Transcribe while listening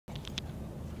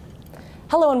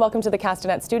Hello and welcome to the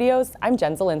Castanet Studios. I'm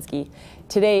Jen Zielinski.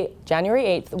 Today, January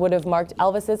 8th, would have marked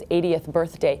Elvis's 80th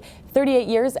birthday. 38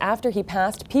 years after he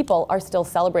passed, people are still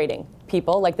celebrating.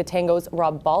 People like the Tango's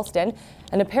Rob Balsdon,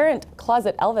 an apparent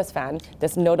closet Elvis fan,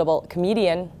 this notable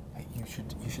comedian. Hey, you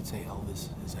should say Elvis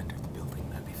has entered the building.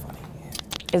 That'd be funny.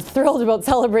 Yeah. Is thrilled about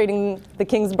celebrating the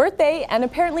King's birthday, and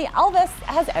apparently Elvis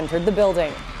has entered the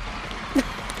building.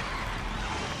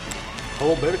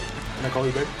 Hello, baby. Can I call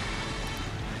you baby?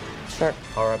 Sure.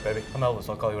 All right, baby. I'm Elvis.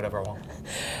 I'll call you whatever I want.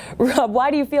 Rob, why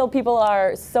do you feel people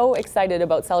are so excited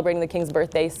about celebrating the King's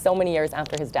birthday so many years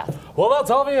after his death? Well,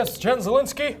 that's obvious, Jen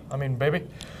Zielinski. I mean, baby,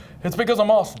 it's because I'm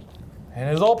awesome.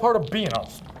 And it's all part of being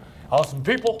awesome. Awesome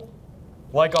people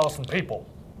like awesome people.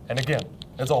 And again,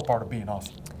 it's all part of being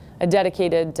awesome. A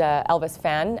dedicated Elvis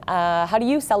fan. How do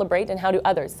you celebrate and how do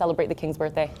others celebrate the King's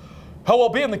birthday? Oh, well,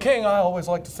 being the king, I always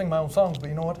like to sing my own songs, but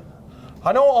you know what?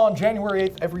 I know on January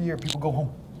 8th, every year, people go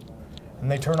home and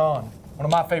they turn on one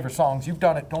of my favorite songs. You've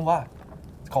done it, don't lie.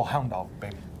 It's called Hound Dog,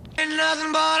 baby. Ain't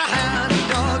nothing but a hound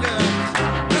dog,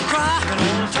 you're crying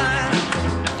all the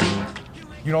time.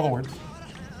 You know the words.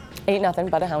 Ain't nothing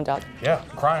but a hound dog. Yeah,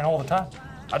 crying all the time.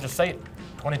 I just say it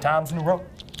 20 times in a row.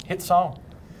 Hit song.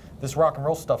 This rock and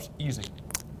roll stuff's easy.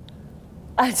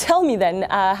 Tell me then,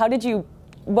 how did you,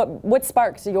 what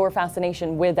sparked your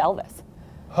fascination with Elvis?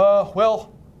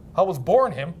 Well, I was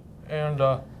born him, and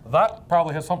that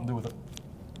probably has something to do with it.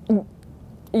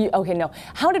 Okay, no.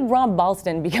 How did Rob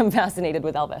Balsdon become fascinated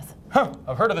with Elvis? Huh,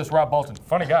 I've heard of this Rob Balsdon.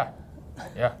 Funny guy.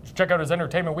 Yeah, just check out his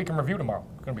Entertainment Week in Review tomorrow.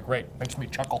 It's gonna be great. Makes me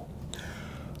chuckle.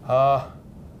 I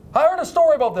heard a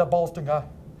story about that Balsdon guy.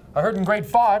 I heard in grade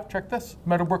 5, check this,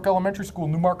 Meadowbrook Elementary School,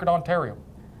 Newmarket, Ontario.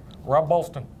 Rob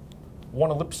Balsdon won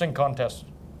a lip sync contest.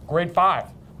 Grade 5.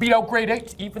 Beat out grade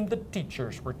 8s. Even the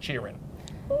teachers were cheering.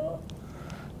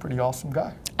 Pretty awesome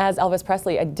guy. As Elvis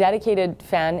Presley, a dedicated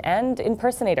fan and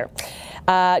impersonator.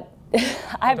 I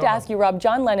have to ask you, Rob,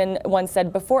 John Lennon once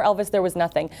said, before Elvis there was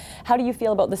nothing. How do you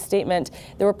feel about the statement,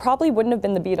 there probably wouldn't have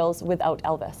been the Beatles without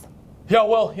Elvis? Yeah,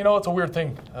 well, you know, it's a weird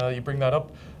thing. You bring that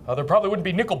up. There probably wouldn't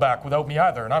be Nickelback without me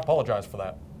either, and I apologize for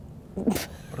that.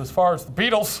 But as far as the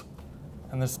Beatles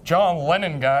and this John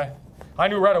Lennon guy, I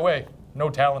knew right away, no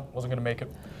talent, wasn't gonna make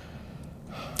it.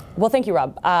 Well, thank you,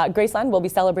 Rob. Graceland will be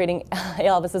celebrating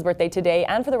Elvis's birthday today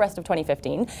and for the rest of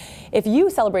 2015. If you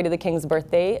celebrated the King's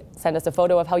birthday, send us a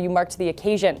photo of how you marked the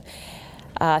occasion.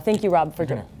 Thank you, Rob, for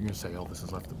You're gonna say Elvis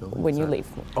has left the building? when you leave.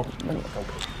 Oh, When you,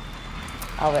 okay.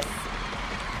 Elvis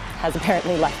has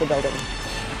apparently left the building.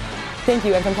 Thank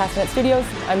you, and from Castanet Studios,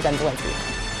 I'm Jen Zielinski.